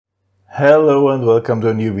Hello and welcome to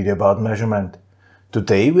a new video about measurement.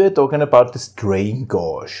 Today we are talking about the strain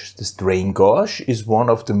gauge. The strain gauge is one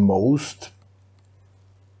of the most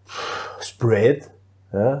spread,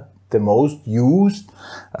 the most used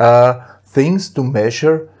things to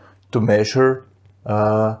measure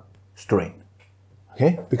strain.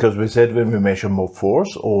 Okay, because we said when we measure more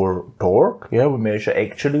force or torque, we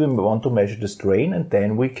want to measure the strain, and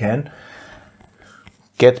then we can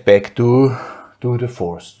get back to the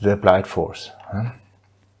force, the applied force, to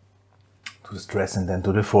the stress and then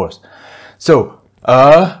to the force. So,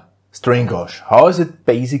 strain gauge, how is it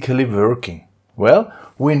basically working? Well,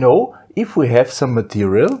 we know if we have some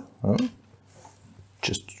material,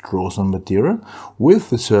 just draw some material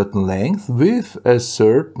with a certain length, with a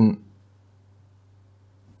certain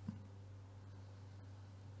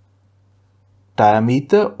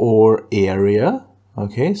diameter or area.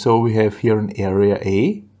 Okay, so we have here an area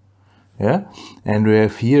A. Yeah, and we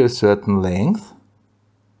have here a certain length.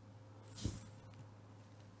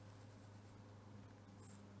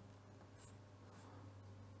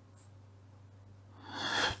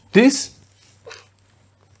 This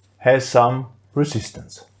has some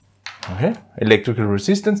resistance, okay, electrical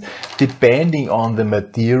resistance, depending on the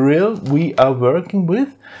material we are working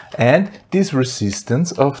with, and this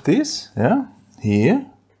resistance of this, here,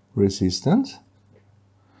 resistance,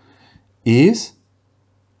 is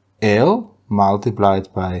L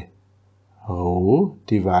multiplied by rho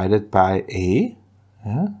divided by A.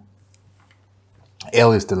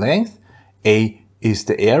 L is the length, A is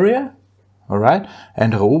the area, alright,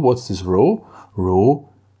 and rho, what's this rho? Rho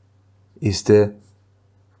is the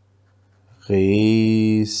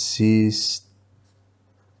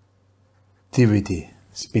resistivity.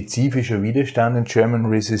 Spezifischer Widerstand in German,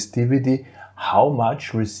 resistivity, how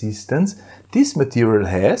much resistance this material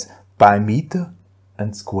has by meter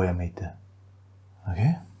and square meter.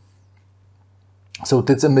 Okay, so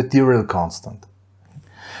that's a material constant.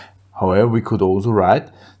 However, we could also write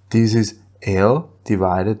this is L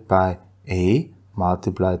divided by A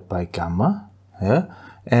multiplied by gamma,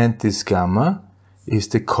 and this gamma is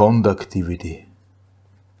the conductivity.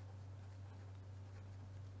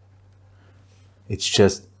 It's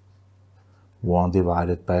just 1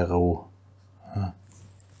 divided by rho.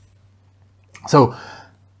 So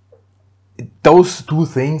those two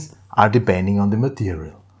things are depending on the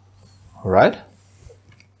material, all right?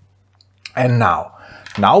 And now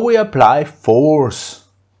we apply force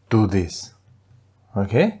to this,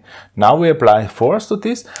 okay? Now we apply force to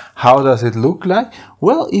this. How does it look like?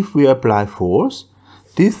 Well, if we apply force,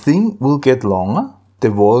 this thing will get longer, the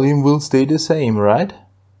volume will stay the same, right?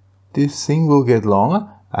 This thing will get longer.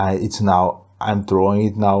 I'm drawing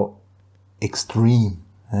it now extreme.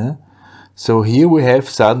 So here we have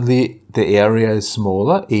suddenly the area is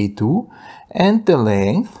smaller, A2, and the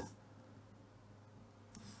length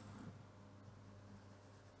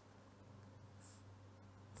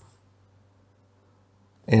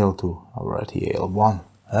L2, I'll write here L1.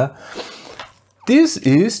 This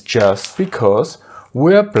is just because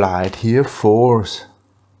we applied here force.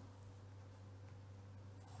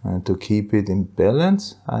 And to keep it in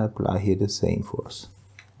balance, I apply here the same force.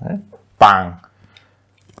 Bang!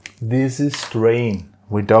 This is strain.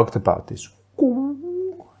 We talked about this.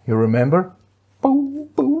 You remember?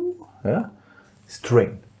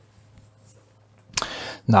 Strain.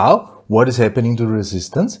 Now, what is happening to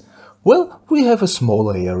resistance? Well, we have a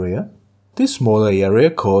smaller area. This smaller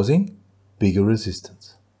area causing bigger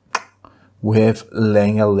resistance. We have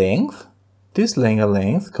longer length. This longer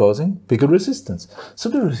length causing bigger resistance. So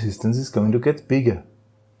the resistance is going to get bigger.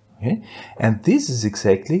 Okay? And this is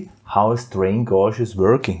exactly how a strain gauge is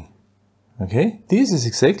working. Okay, this is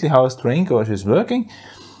exactly how a strain gauge is working.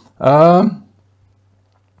 Apply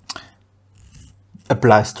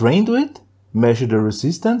strain to it, measure the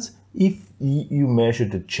resistance. If you measure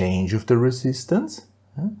the change of the resistance,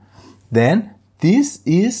 then this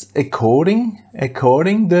is according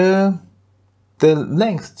the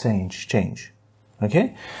length change.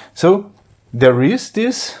 Okay, so there is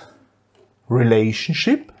this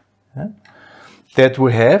relationship that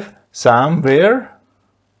we have somewhere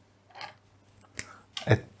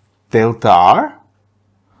at delta R.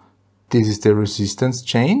 This is the resistance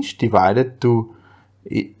change divided to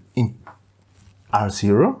in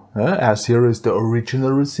R0. R0 is the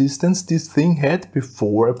original resistance this thing had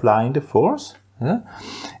before applying the force.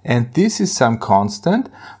 And this is some constant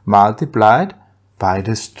multiplied by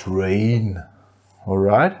the strain.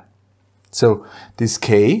 Alright? So this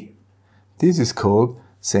K, this is called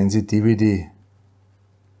sensitivity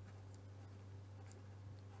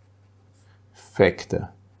factor.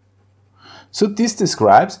 So this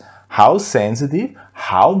describes how sensitive,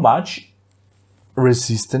 how much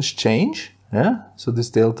resistance change. Yeah? So this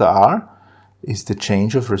delta R is the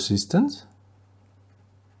change of resistance.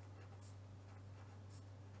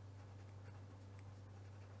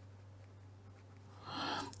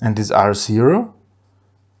 And this R0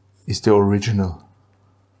 is the original.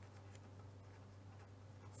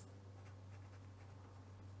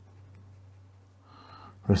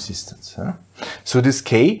 Resistance. Huh? So this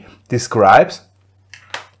K describes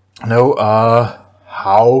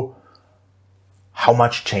how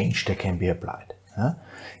much change there can be applied. Huh?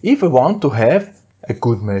 If I want to have a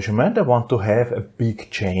good measurement, I want to have a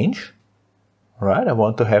big change, right? I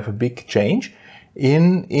want to have a big change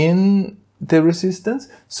in the resistance,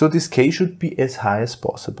 so this K should be as high as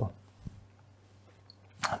possible.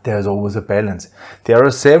 There's always a balance. There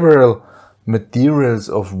are several materials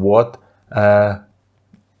of what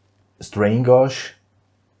strain gauge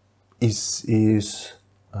is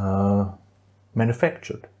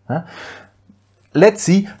manufactured. Huh? Let's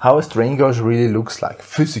see how a strain gauge really looks like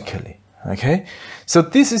physically. Okay, so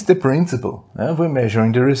this is the principle. We're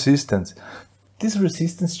measuring the resistance. These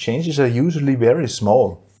resistance changes are usually very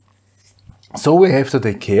small. So we have to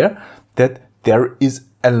take care that there is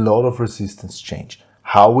a lot of resistance change.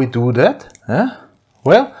 How we do that?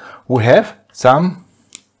 Well, we have some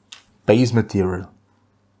base material.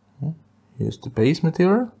 Here's the base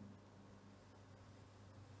material.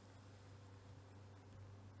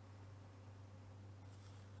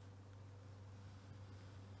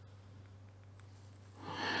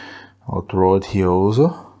 I'll draw it here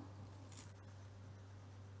also.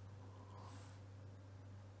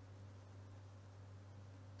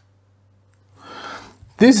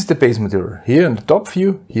 This is the base material, here in the top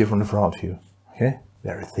view, here from the front view. Okay,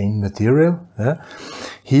 very thin material.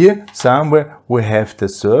 Here somewhere we have the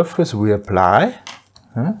surface we apply.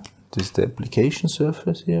 This is the application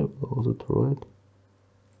surface here, we'll also draw it.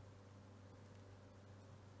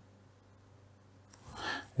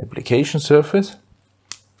 Application surface.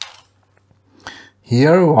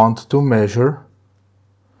 Here I want to measure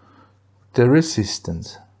the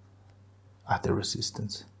resistance.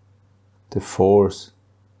 The force,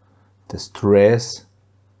 the stress,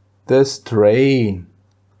 the strain.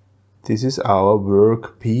 This is our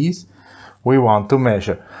workpiece we want to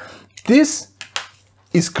measure. This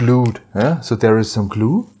is glued, so there is some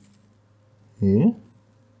glue here.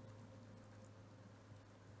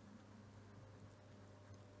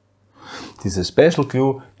 This is a special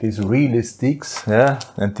glue, this really sticks,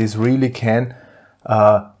 and this really can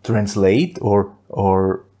translate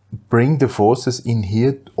or bring the forces in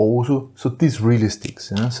here also, so this really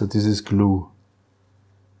sticks. So this is glue.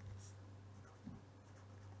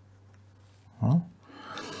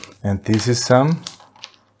 And this is some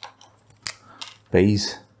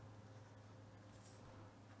base.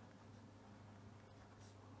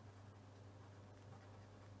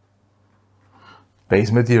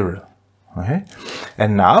 Base material. Okay,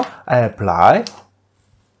 and now I apply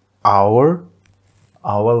our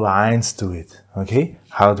lines to it. Okay,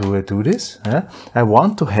 how do I do this? I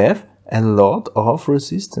want to have a lot of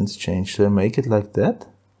resistance change, so I make it like that.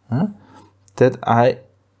 That I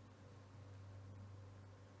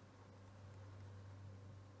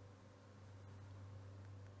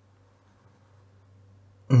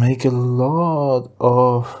make a lot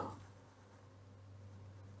of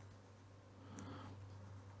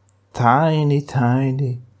tiny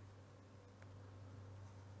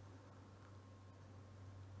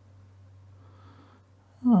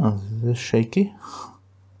this is shaky.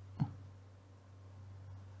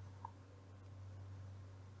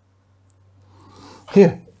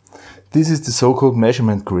 Here, this is the so-called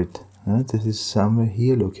measurement grid. This is somewhere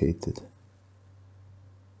here located.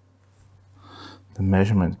 The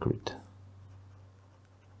measurement grid.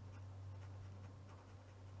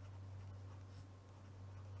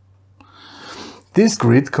 This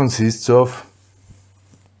grid consists of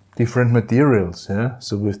different materials,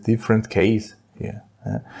 so with different Ks here.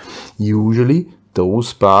 Usually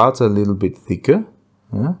those parts are a little bit thicker,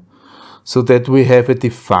 so that we have a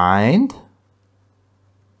defined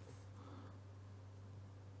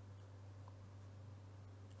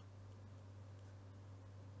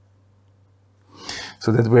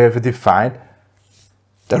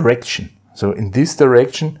direction. So in this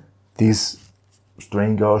direction, this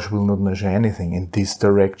strain gauge will not measure anything. In this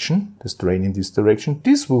direction, the strain in this direction,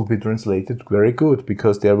 this will be translated very good,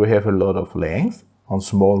 because there we have a lot of length on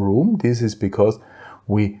small room. This is because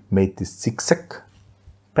we made this zigzag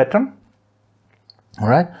pattern. All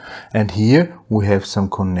right, and here we have some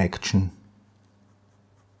connection.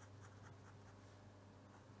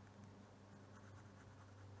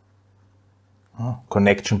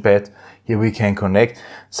 connection pad. Here we can connect.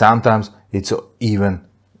 Sometimes it's even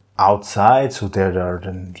outside, so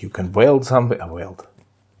then you can weld something.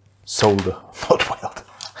 Solder, not weld.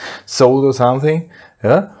 Solder something,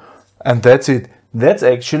 yeah, and that's it. That's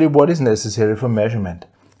actually what is necessary for measurement.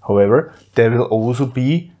 However, there will also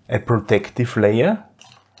be a protective layer.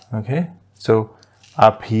 Okay, so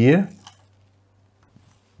up here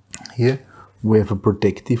we have a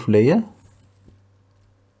protective layer.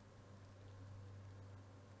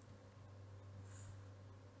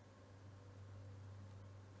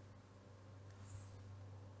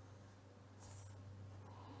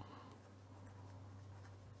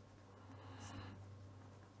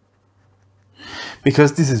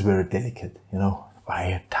 Because this is very delicate, you know, by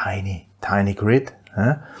a tiny grid,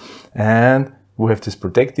 and we have this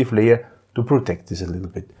protective layer to protect this a little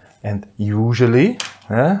bit. And usually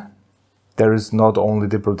there is not only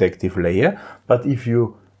the protective layer, but if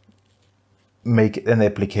you make an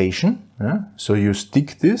application, so you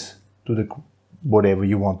stick this to the whatever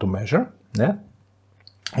you want to measure,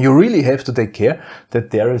 you really have to take care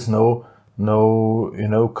that there is no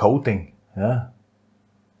coating,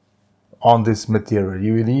 on this material.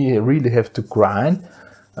 You really have to grind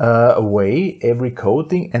away every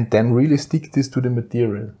coating and then really stick this to the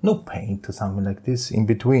material. No paint or something like this in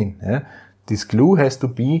between. This glue has to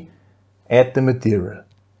be at the material.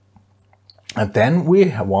 And then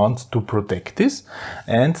we want to protect this,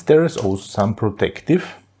 and there is also some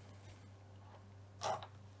protective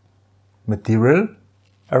material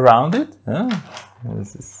around it.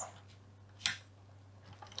 This is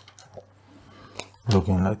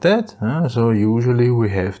looking like that. So usually we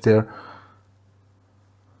have there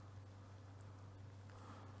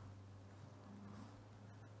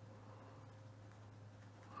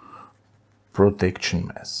protection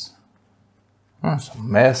mass.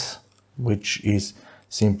 Some mass which is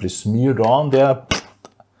simply smeared on there.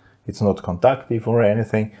 It's not conductive or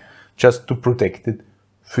anything, just to protect it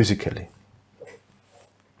physically.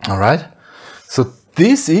 Alright, so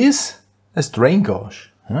this is a strain gauge.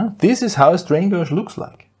 This is how a strain gauge looks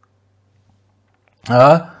like.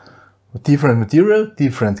 Different material,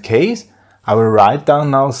 different case. I will write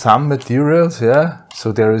down now some materials.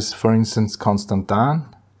 So there is, for instance, Constantan.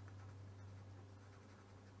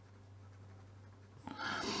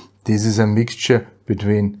 This is a mixture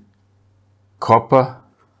between copper,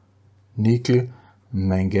 nickel, and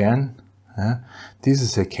mangan. This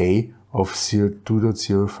is a K of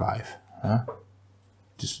 2.05.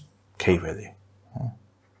 This K value.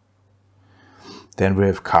 Then we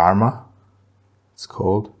have Karma, it's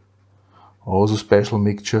called. Also special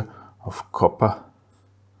mixture of copper,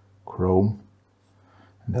 chrome,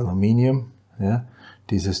 and aluminium.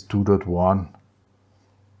 This is 2.1.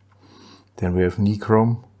 Then we have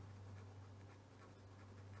nichrome.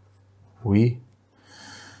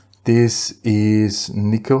 This is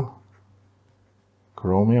nickel,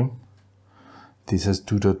 chromium. This has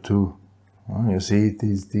 2.2. You see,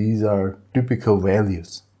 these are typical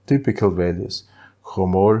values.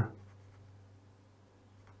 Chromol.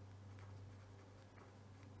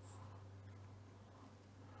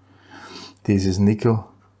 This is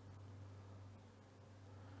nickel,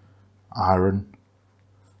 iron,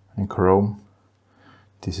 and chrome.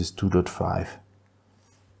 This is 2.5.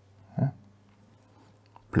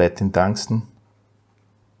 Platin, tungsten.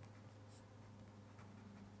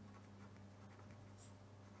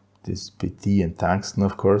 This is PT and tungsten,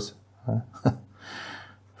 of course.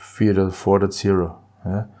 4.0.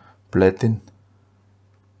 Platin.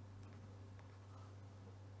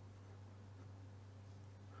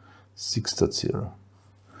 (6.0).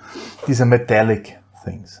 These are metallic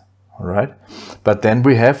things, all right? But then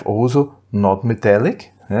we have also not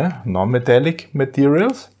metallic, non-metallic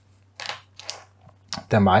materials.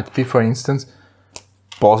 There might be, for instance,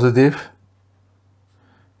 positive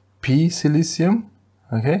P silicium.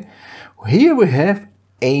 Okay, here we have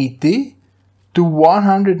 80 to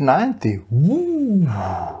 190. Woo!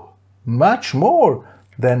 Much more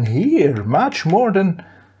than here, much more than.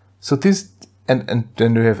 So this, and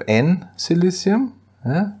then we have N silicium,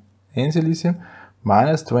 N silicium,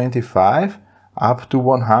 minus 25 up to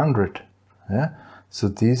 100. So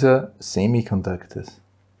these are semiconductors.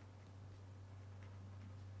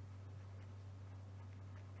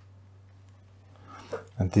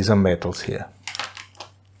 And these are metals here.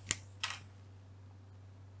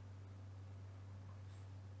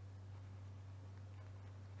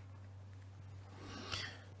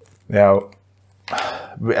 Now,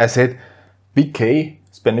 I said big K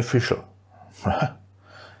is beneficial.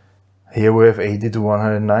 Here we have 80 to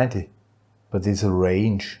 190, but it's a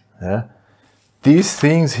range. These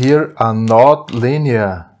things here are not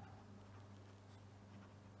linear.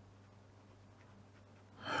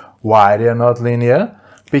 Why they are not linear?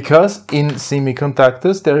 Because in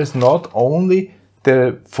semiconductors there is not only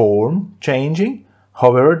the form changing,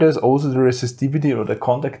 however there's also the resistivity or the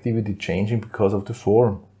conductivity changing because of the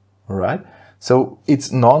form. Alright? So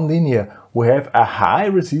it's non-linear. We have a high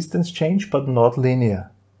resistance change but not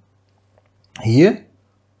linear. Here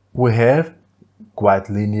we have quite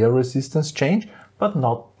linear resistance change but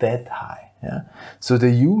not that high. Yeah? So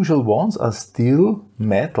the usual ones are still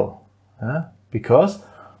metal, because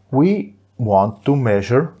we want to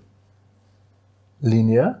measure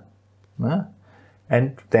linear,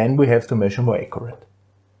 and then we have to measure more accurate.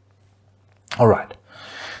 Alright,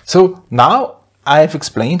 so now I've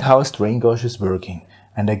explained how a strain gauge is working,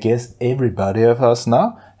 and I guess everybody of us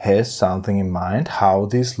now has something in mind how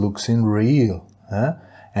this looks in real.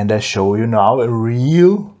 And I show you now a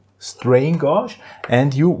real strain gauge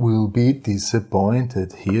and you will be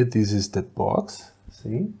disappointed. Here, this is the box.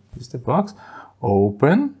 See, this is the box.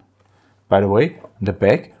 Open. By the way, on the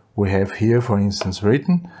back we have here, for instance,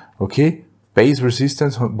 written, okay, base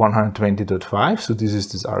resistance 120.5, so this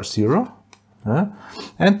is this R0.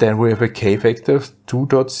 And then we have a K factor of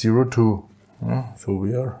 2.02. So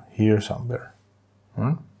we are here somewhere.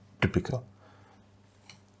 Typical.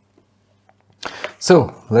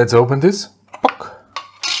 So let's open this.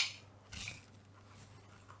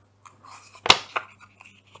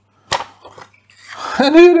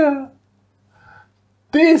 And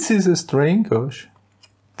this is a strain gauge.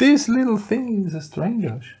 This little thing is a strain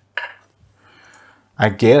gauge. I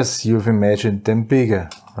guess you've imagined them bigger,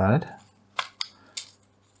 right?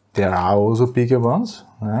 There are also bigger ones.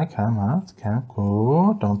 Come out, come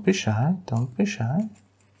go. Don't be shy, don't be shy.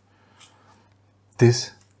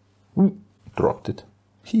 This, dropped it.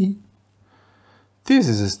 This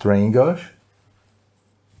is a strain gauge.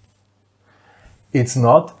 It's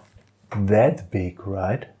not that big,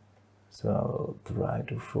 right? So I'll try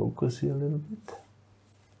to focus here a little bit.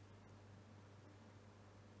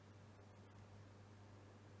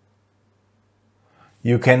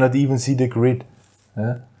 You cannot even see the grid.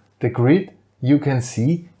 The grid you can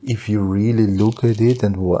see if you really look at it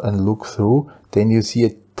and look through, then you see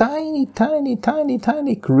a tiny, tiny, tiny,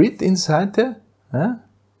 tiny grid inside there.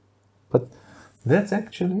 But that's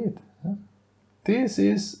actually it. This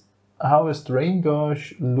is how a strain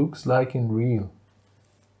gauge looks like in real.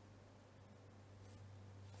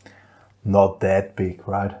 Not that big,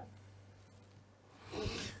 right?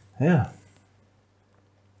 Yeah.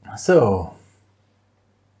 So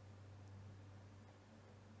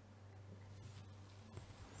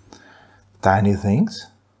tiny things.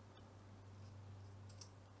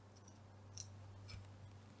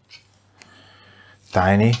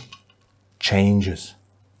 Tiny changes.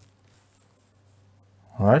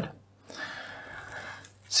 Right?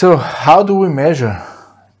 So how do we measure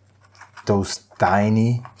those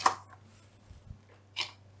tiny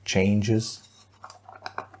changes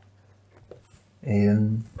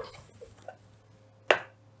in...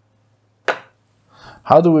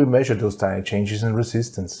 How do we measure those tiny changes in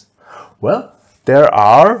resistance? Well, there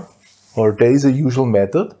is a usual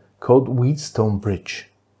method called Wheatstone bridge.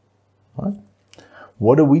 Right?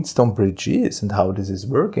 What a Wheatstone bridge is and how this is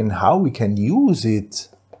working, and how we can use it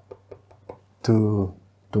to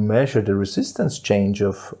measure the resistance change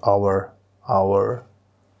of our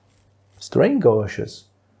strain gauges,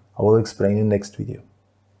 I will explain in the next video.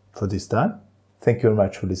 For this time, thank you very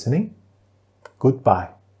much for listening. Goodbye.